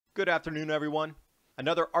Good afternoon, everyone.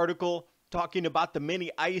 Another article talking about the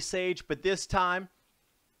mini ice age, but this time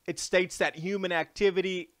it states that human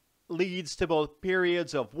activity leads to both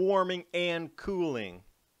periods of warming and cooling.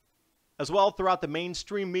 As well, throughout the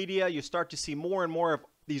mainstream media, you start to see more and more of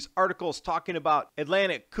these articles talking about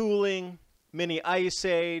Atlantic cooling, mini ice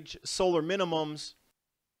age, solar minimums.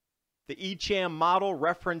 The ECHAM model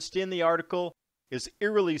referenced in the article is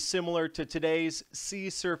eerily similar to today's sea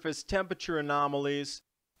surface temperature anomalies,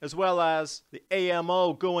 as well as the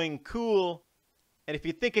AMO going cool. And if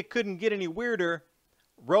you think it couldn't get any weirder,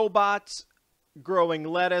 robots growing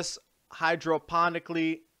lettuce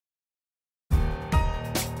hydroponically.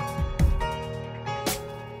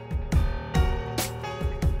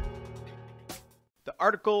 The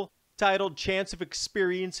article titled Chance of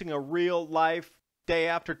Experiencing a Real Life Day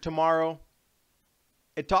After Tomorrow.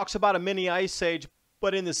 It talks about a mini ice age,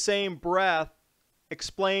 but in the same breath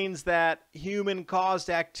explains that human-caused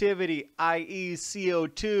activity, i.e.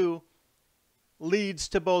 CO2, leads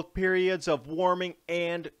to both periods of warming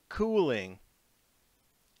and cooling.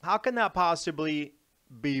 How can that possibly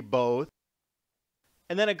be both?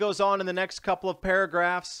 And then it goes on in the next couple of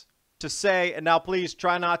paragraphs to say, and now please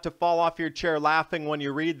try not to fall off your chair laughing when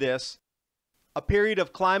you read this, a period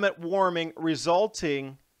of climate warming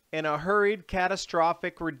resulting in a hurried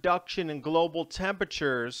catastrophic reduction in global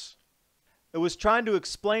temperatures. It was trying to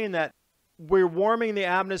explain that we're warming the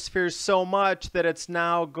atmosphere so much that it's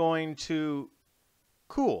now going to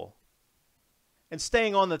cool. And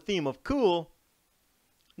staying on the theme of cool,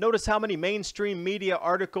 notice how many mainstream media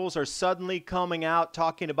articles are suddenly coming out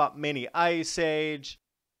talking about mini ice age,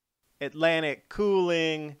 Atlantic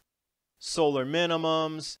cooling, solar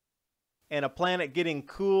minimums, and a planet getting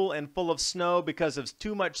cool and full of snow because of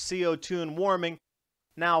too much CO2 and warming,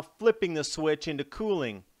 now flipping the switch into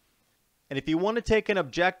cooling. And if you want to take an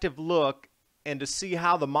objective look and to see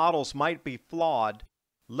how the models might be flawed,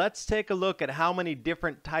 let's take a look at how many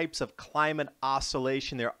different types of climate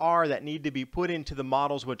oscillation there are that need to be put into the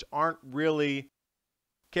models which aren't really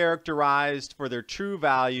characterized for their true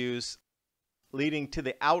values, leading to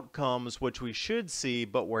the outcomes which we should see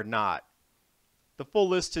but we're not. The full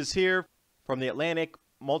list is here from the Atlantic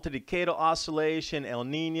Multidecadal Oscillation, El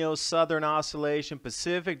Nino Southern Oscillation,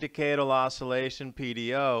 Pacific Decadal Oscillation,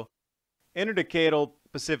 PDO, Interdecadal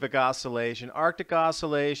Pacific Oscillation, Arctic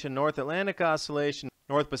Oscillation, North Atlantic Oscillation,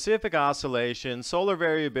 North Pacific Oscillation, solar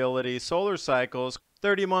variability, solar cycles,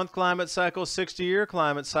 30-month climate cycles, 60-year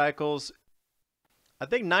climate cycles. I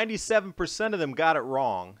think 97% of them got it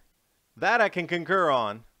wrong. That I can concur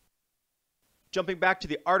on. Jumping back to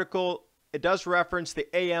the article, it does reference the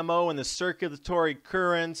AMO and the circulatory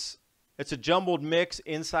currents. It's a jumbled mix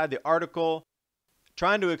inside the article,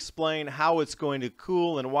 trying to explain how it's going to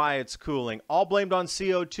cool and why it's cooling. All blamed on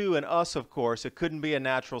CO2 and us, of course. It couldn't be a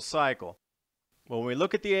natural cycle. When we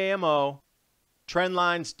look at the AMO, trend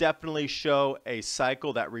lines definitely show a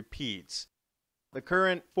cycle that repeats. The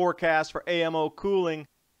current forecast for AMO cooling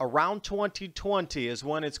around 2020 is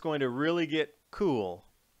when it's going to really get cool.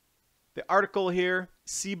 The article here,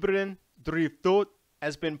 Sibren Driftot,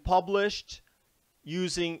 has been published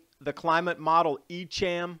using the climate model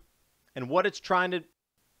ECHAM, and what it's trying to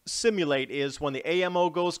simulate is when the AMO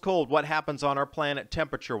goes cold, what happens on our planet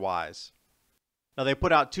temperature-wise. Now they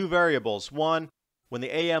put out two variables, one when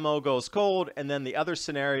the AMO goes cold, and then the other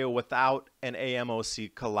scenario without an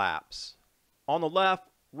AMOC collapse. On the left,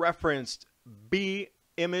 referenced B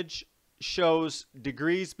image shows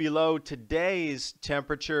degrees below today's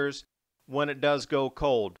temperatures when it does go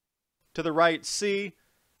cold. To the right, C,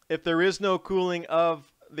 if there is no cooling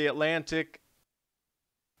of the Atlantic.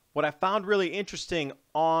 What I found really interesting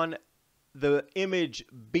on the image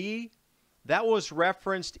B, that was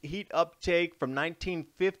referenced heat uptake from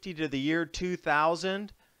 1950 to the year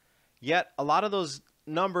 2000, yet a lot of those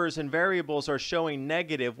numbers and variables are showing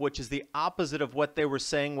negative, which is the opposite of what they were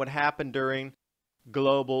saying would happen during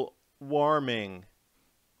global warming.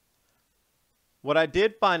 What I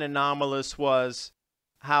did find anomalous was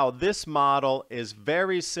how this model is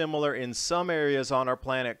very similar in some areas on our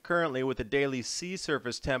planet currently with the daily sea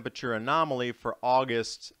surface temperature anomaly for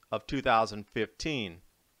August of 2015.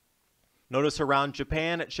 Notice around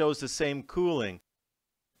Japan it shows the same cooling.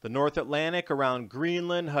 The North Atlantic around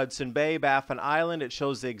Greenland, Hudson Bay, Baffin Island, it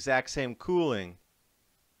shows the exact same cooling.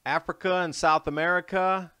 Africa and South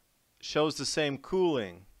America shows the same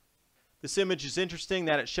cooling. This image is interesting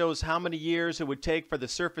that it shows how many years it would take for the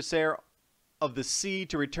surface air of the sea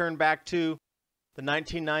to return back to the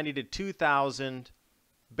 1990 to 2000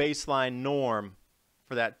 baseline norm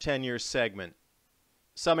for that 10-year segment.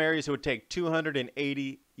 Some areas it would take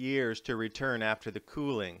 280 years to return after the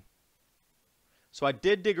cooling. So I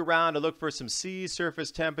did dig around to look for some sea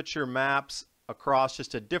surface temperature maps across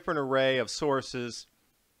just a different array of sources.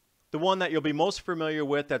 The one that you'll be most familiar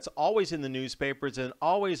with that's always in the newspapers and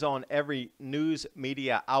always on every news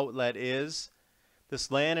media outlet is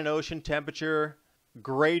this land and ocean temperature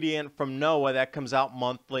gradient from NOAA that comes out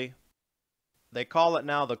monthly. They call it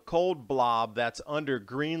now the cold blob that's under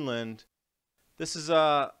Greenland. This is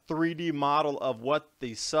a 3D model of what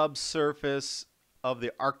the subsurface of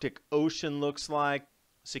the Arctic Ocean looks like,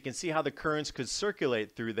 so you can see how the currents could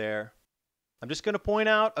circulate through there. I'm just going to point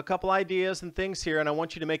out a couple ideas and things here, and I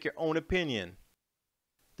want you to make your own opinion.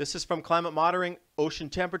 This is from Climate Monitoring Ocean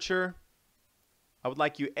Temperature. I would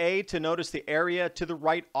like you, A, to notice the area to the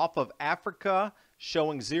right off of Africa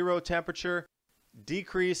showing 0 temperature,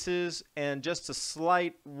 decreases, and just a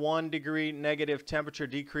slight 1 degree negative temperature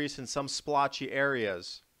decrease in some splotchy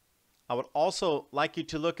areas. I would also like you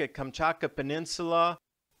to look at Kamchatka Peninsula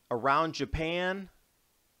around Japan,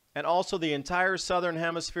 and also the entire southern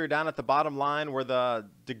hemisphere down at the bottom line where the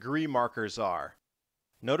degree markers are.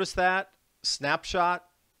 Notice that snapshot.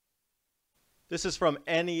 This is from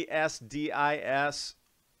NESDIS.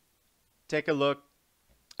 Take a look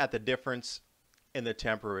at the difference in the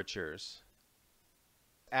temperatures.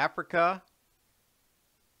 Africa,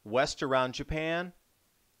 west around Japan,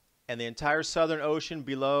 and the entire southern ocean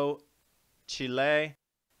below Chile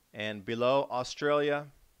and below Australia.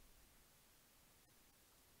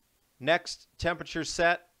 Next, temperature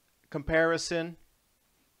set comparison.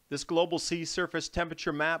 This global sea surface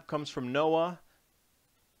temperature map comes from NOAA,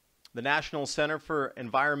 the National Center for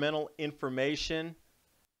Environmental Information.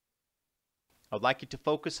 I'd like you to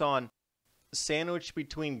focus on sandwiched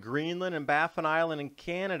between Greenland and Baffin Island in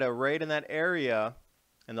Canada, right in that area,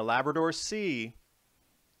 and the Labrador Sea.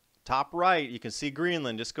 Top right, you can see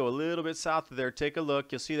Greenland. Just go a little bit south of there. Take a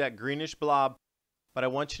look. You'll see that greenish blob, but I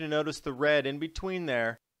want you to notice the red in between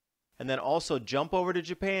there. And then also jump over to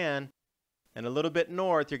Japan, and a little bit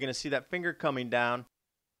north, you're going to see that finger coming down.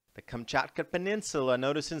 The Kamchatka Peninsula,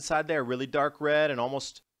 notice inside there, really dark red and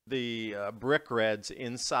almost the brick reds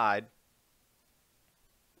inside.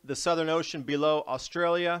 The Southern Ocean below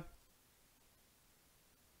Australia.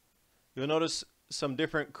 You'll notice some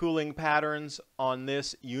different cooling patterns on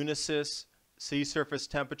this Unisys sea surface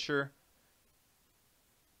temperature.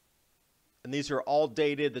 And these are all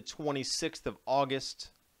dated the 26th of August.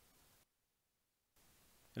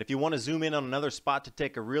 And if you want to zoom in on another spot to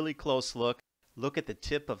take a really close look, look at the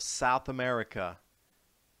tip of South America.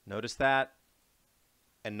 Notice that,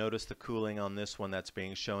 and notice the cooling on this one that's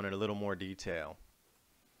being shown in a little more detail.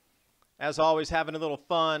 As always, having a little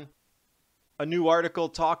fun. A new article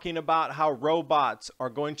talking about how robots are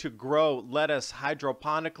going to grow lettuce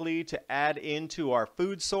hydroponically to add into our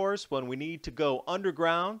food source when we need to go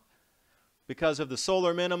underground because of the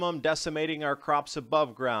solar minimum decimating our crops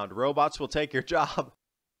above ground. Robots will take your job.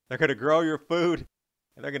 They're going to grow your food,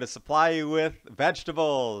 and they're going to supply you with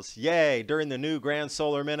vegetables. Yay, during the new grand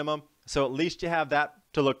solar minimum. So at least you have that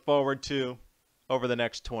to look forward to over the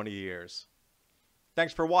next 20 years.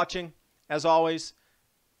 Thanks for watching. As always,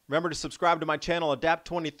 remember to subscribe to my channel, Adapt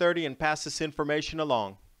 2030, and pass this information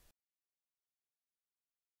along.